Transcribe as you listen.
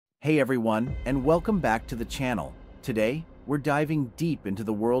Hey everyone, and welcome back to the channel. Today, we're diving deep into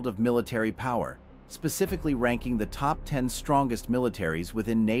the world of military power, specifically ranking the top 10 strongest militaries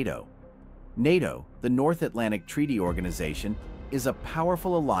within NATO. NATO, the North Atlantic Treaty Organization, is a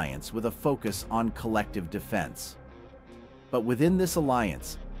powerful alliance with a focus on collective defense. But within this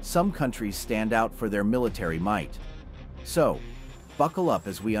alliance, some countries stand out for their military might. So, buckle up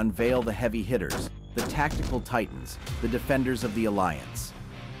as we unveil the heavy hitters, the tactical titans, the defenders of the alliance.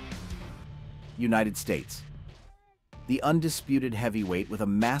 United States. The undisputed heavyweight with a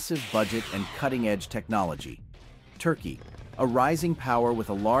massive budget and cutting-edge technology. Turkey, a rising power with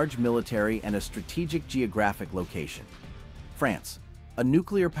a large military and a strategic geographic location. France, a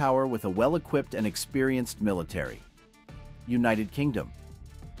nuclear power with a well-equipped and experienced military. United Kingdom,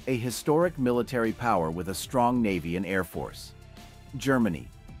 a historic military power with a strong navy and air force. Germany,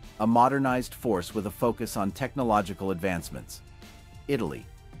 a modernized force with a focus on technological advancements. Italy,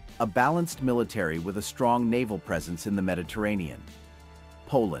 a balanced military with a strong naval presence in the Mediterranean.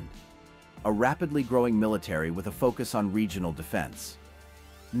 Poland, a rapidly growing military with a focus on regional defense.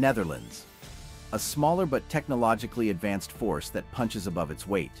 Netherlands, a smaller but technologically advanced force that punches above its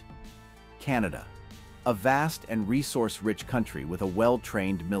weight. Canada, a vast and resource-rich country with a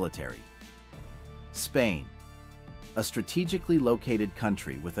well-trained military. Spain, a strategically located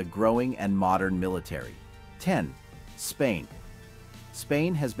country with a growing and modern military. 10. Spain.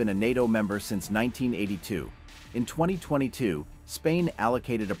 Spain has been a NATO member since 1982. In 2022, Spain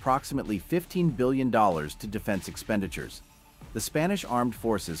allocated approximately $15 billion to defense expenditures. The Spanish armed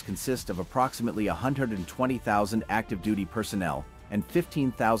forces consist of approximately 120,000 active-duty personnel and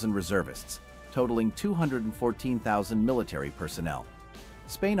 15,000 reservists, totaling 214,000 military personnel.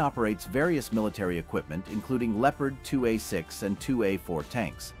 Spain operates various military equipment, including Leopard 2A6 and 2A4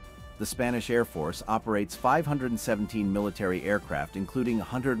 tanks. The Spanish Air Force operates 517 military aircraft, including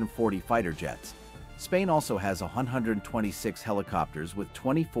 140 fighter jets. Spain also has 126 helicopters, with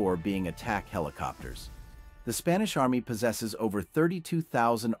 24 being attack helicopters. The Spanish Army possesses over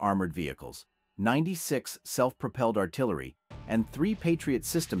 32,000 armored vehicles, 96 self-propelled artillery, and 3 Patriot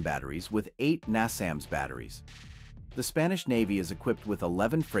system batteries with 8 NASAMS batteries. The Spanish Navy is equipped with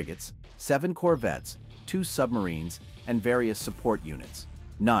 11 frigates, 7 corvettes, 2 submarines, and various support units.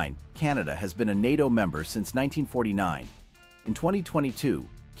 9. Canada has been a NATO member since 1949. In 2022,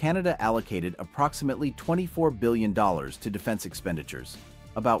 Canada allocated approximately $24 billion to defense expenditures,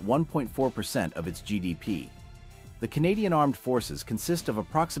 about 1.4% of its GDP. The Canadian Armed Forces consist of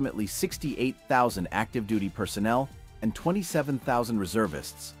approximately 68,000 active-duty personnel and 27,000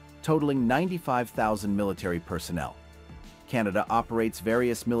 reservists, totaling 95,000 military personnel. Canada operates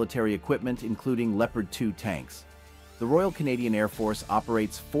various military equipment, including Leopard 2 tanks. The Royal Canadian Air Force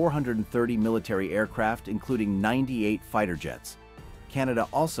operates 430 military aircraft, including 98 fighter jets. Canada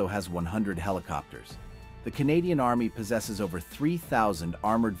also has 100 helicopters. The Canadian Army possesses over 3,000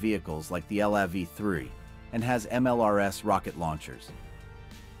 armored vehicles like the LAV-3 and has MLRS rocket launchers.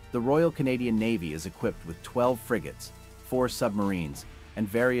 The Royal Canadian Navy is equipped with 12 frigates, 4 submarines, and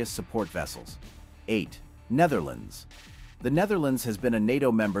various support vessels. 8. Netherlands. The Netherlands has been a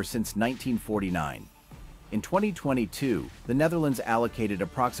NATO member since 1949. In 2022, the Netherlands allocated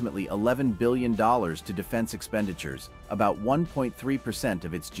approximately $11 billion to defense expenditures, about 1.3%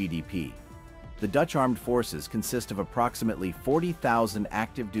 of its GDP. The Dutch armed forces consist of approximately 40,000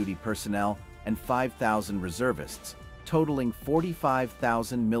 active-duty personnel and 5,000 reservists, totaling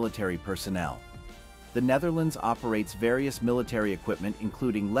 45,000 military personnel. The Netherlands operates various military equipment,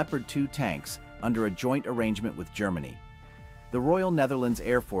 including Leopard 2 tanks, under a joint arrangement with Germany. The Royal Netherlands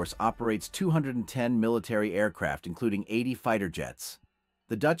Air Force operates 210 military aircraft, including 80 fighter jets.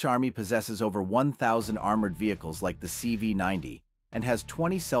 The Dutch Army possesses over 1,000 armored vehicles like the CV-90 and has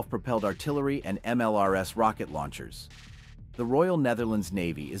 20 self-propelled artillery and MLRS rocket launchers. The Royal Netherlands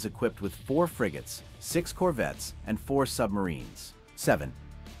Navy is equipped with 4 frigates, 6 corvettes, and 4 submarines. 7.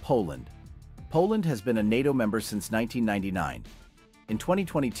 Poland. Poland has been a NATO member since 1999. In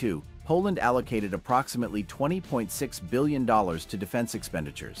 2022, Poland allocated approximately $20.6 billion to defense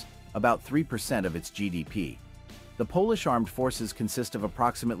expenditures, about 3% of its GDP. The Polish armed forces consist of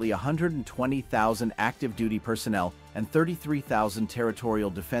approximately 120,000 active-duty personnel and 33,000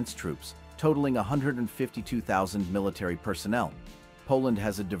 territorial defense troops, totaling 152,000 military personnel. Poland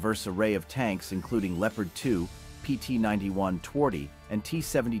has a diverse array of tanks, including Leopard 2, PT-91 Twardý, and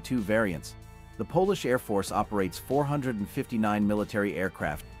T-72 variants. The Polish Air Force operates 459 military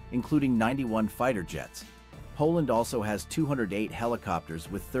aircraft, including 91 fighter jets. Poland also has 208 helicopters,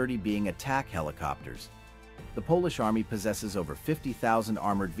 with 30 being attack helicopters. The Polish Army possesses over 50,000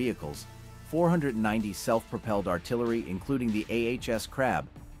 armored vehicles, 490 self-propelled artillery, including the AHS Crab,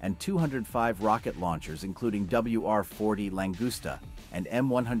 and 205 rocket launchers including WR-40 Langusta and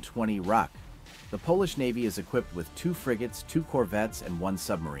M120 Rak. The Polish Navy is equipped with 2 frigates, 2 corvettes, and 1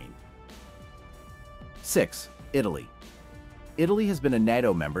 submarine. 6. Italy. Italy has been a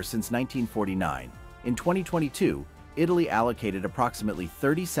NATO member since 1949. In 2022, Italy allocated approximately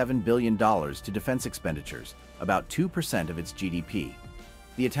 $37 billion to defense expenditures, about 2% of its GDP.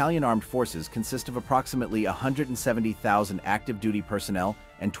 The Italian armed forces consist of approximately 170,000 active-duty personnel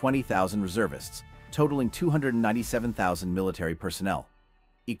and 20,000 reservists, totaling 297,000 military personnel.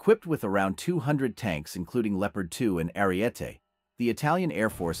 Equipped with around 200 tanks including Leopard 2 and Ariete, the Italian Air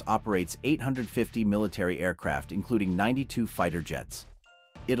Force operates 850 military aircraft including 92 fighter jets.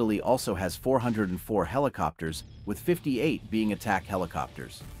 Italy also has 404 helicopters, with 58 being attack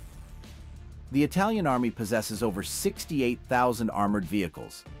helicopters. The Italian Army possesses over 68,000 armored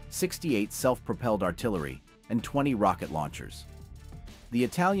vehicles, 68 self-propelled artillery, and 20 rocket launchers. The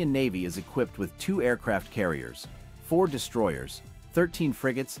Italian Navy is equipped with 2 aircraft carriers, 4 destroyers, 13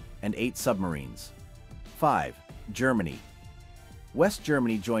 frigates, and 8 submarines. 5. Germany. West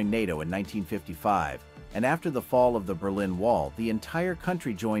Germany joined NATO in 1955, and after the fall of the Berlin Wall, the entire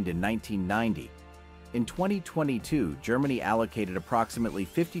country joined in 1990. In 2022, Germany allocated approximately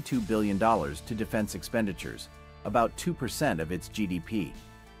 $52 billion to defense expenditures, about 2% of its GDP.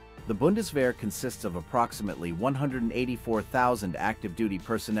 The Bundeswehr consists of approximately 184,000 active-duty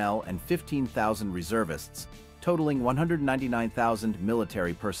personnel and 15,000 reservists, totaling 199,000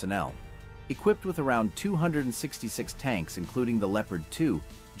 military personnel. Equipped with around 266 tanks including the Leopard 2,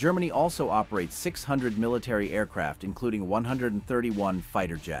 Germany also operates 600 military aircraft including 131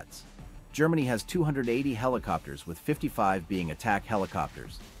 fighter jets. Germany has 280 helicopters, with 55 being attack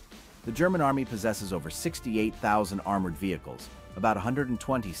helicopters. The German Army possesses over 68,000 armored vehicles, about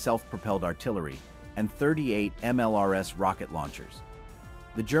 120 self-propelled artillery, and 38 MLRS rocket launchers.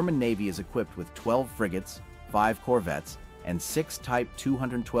 The German Navy is equipped with 12 frigates, 5 corvettes, and 6 Type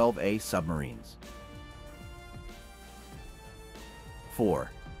 212A submarines.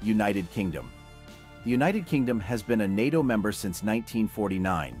 4. United Kingdom. The United Kingdom has been a NATO member since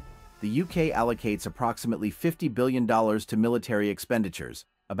 1949. The UK allocates approximately $50 billion to military expenditures,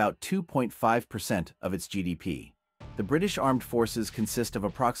 about 2.5% of its GDP. The British Armed Forces consist of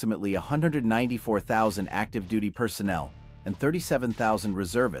approximately 194,000 active-duty personnel and 37,000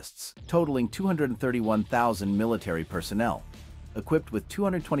 reservists, totaling 231,000 military personnel. Equipped with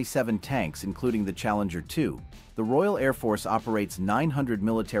 227 tanks including the Challenger 2, the Royal Air Force operates 900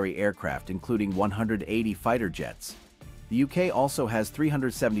 military aircraft including 180 fighter jets. The UK also has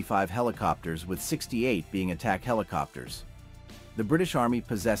 375 helicopters, with 68 being attack helicopters. The British Army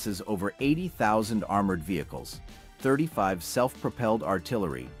possesses over 80,000 armored vehicles, 35 self-propelled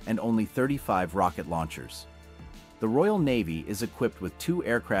artillery, and only 35 rocket launchers. The Royal Navy is equipped with 2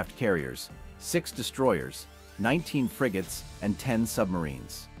 aircraft carriers, 6 destroyers, 19 frigates, and 10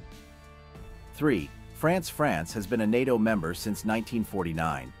 submarines. 3. France. France has been a NATO member since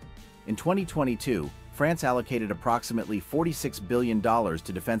 1949. In 2022, France allocated approximately $46 billion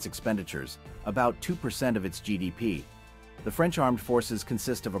to defense expenditures, about 2% of its GDP. The French armed forces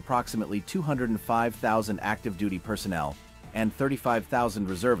consist of approximately 205,000 active-duty personnel and 35,000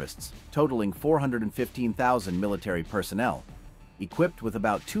 reservists, totaling 415,000 military personnel. Equipped with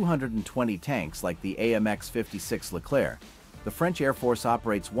about 220 tanks like the AMX-56 Leclerc, the French Air Force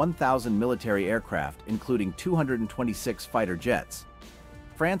operates 1,000 military aircraft, including 226 fighter jets.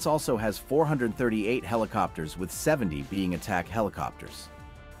 France also has 438 helicopters, with 70 being attack helicopters.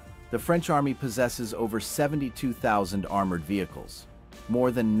 The French Army possesses over 72,000 armored vehicles,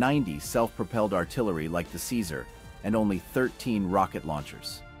 more than 90 self-propelled artillery like the Caesar, and only 13 rocket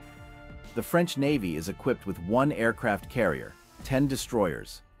launchers. The French Navy is equipped with 1 aircraft carrier, 10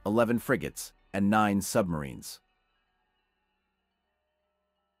 destroyers, 11 frigates, and 9 submarines.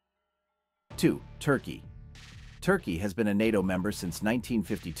 2. Turkey. Turkey has been a NATO member since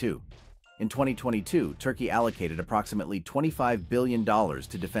 1952. In 2022, Turkey allocated approximately $25 billion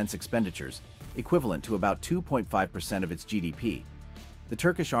to defense expenditures, equivalent to about 2.5% of its GDP. The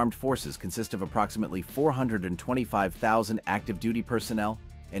Turkish armed forces consist of approximately 425,000 active-duty personnel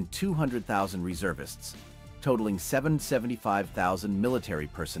and 200,000 reservists, totaling 775,000 military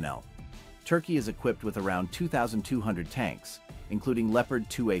personnel. Turkey is equipped with around 2,200 tanks, including Leopard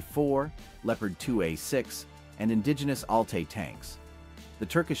 2A4, Leopard 2A6, and indigenous Altay tanks. The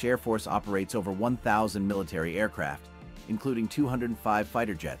Turkish Air Force operates over 1,000 military aircraft, including 205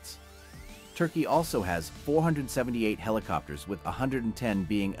 fighter jets. Turkey also has 478 helicopters, with 110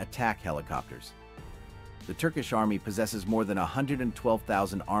 being attack helicopters. The Turkish Army possesses more than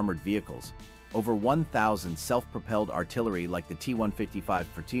 112,000 armored vehicles, over 1,000 self-propelled artillery like the T-155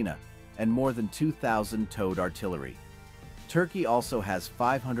 Fırtına, and more than 2,000 towed artillery. Turkey also has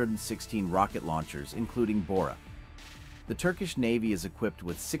 516 rocket launchers, including Bora. The Turkish Navy is equipped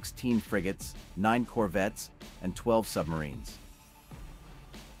with 16 frigates, 9 corvettes, and 12 submarines.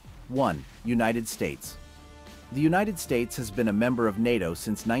 1. United States. The United States has been a member of NATO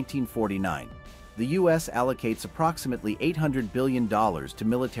since 1949. The U.S. allocates approximately $800 billion to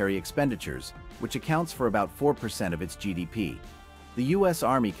military expenditures, which accounts for about 4% of its GDP. The U.S.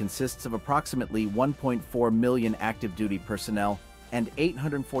 Army consists of approximately 1.4 million active-duty personnel and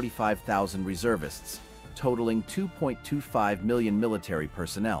 845,000 reservists, totaling 2.25 million military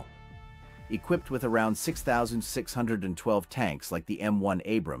personnel. Equipped with around 6,612 tanks like the M1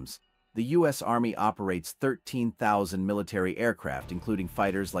 Abrams, the U.S. Army operates 13,000 military aircraft, including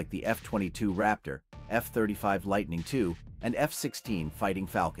fighters like the F-22 Raptor, F-35 Lightning II, and F-16 Fighting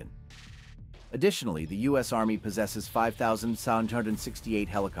Falcon. Additionally, the U.S. Army possesses 5,768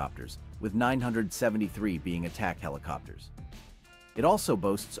 helicopters, with 973 being attack helicopters. It also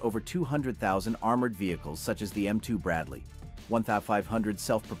boasts over 200,000 armored vehicles such as the M2 Bradley, 1,500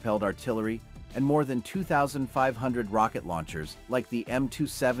 self-propelled artillery, and more than 2,500 rocket launchers like the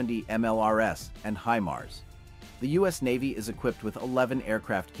M270 MLRS and HIMARS. The U.S. Navy is equipped with 11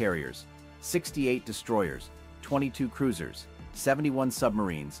 aircraft carriers, 68 destroyers, 22 cruisers, 71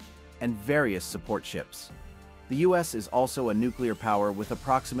 submarines, and various support ships. The U.S. is also a nuclear power with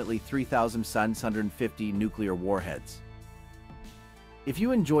approximately 3,750 nuclear warheads. If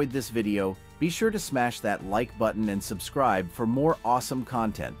you enjoyed this video, be sure to smash that like button and subscribe for more awesome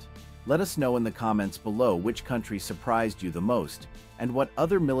content. Let us know in the comments below which country surprised you the most and what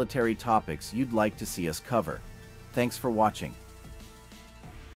other military topics you'd like to see us cover. Thanks for watching.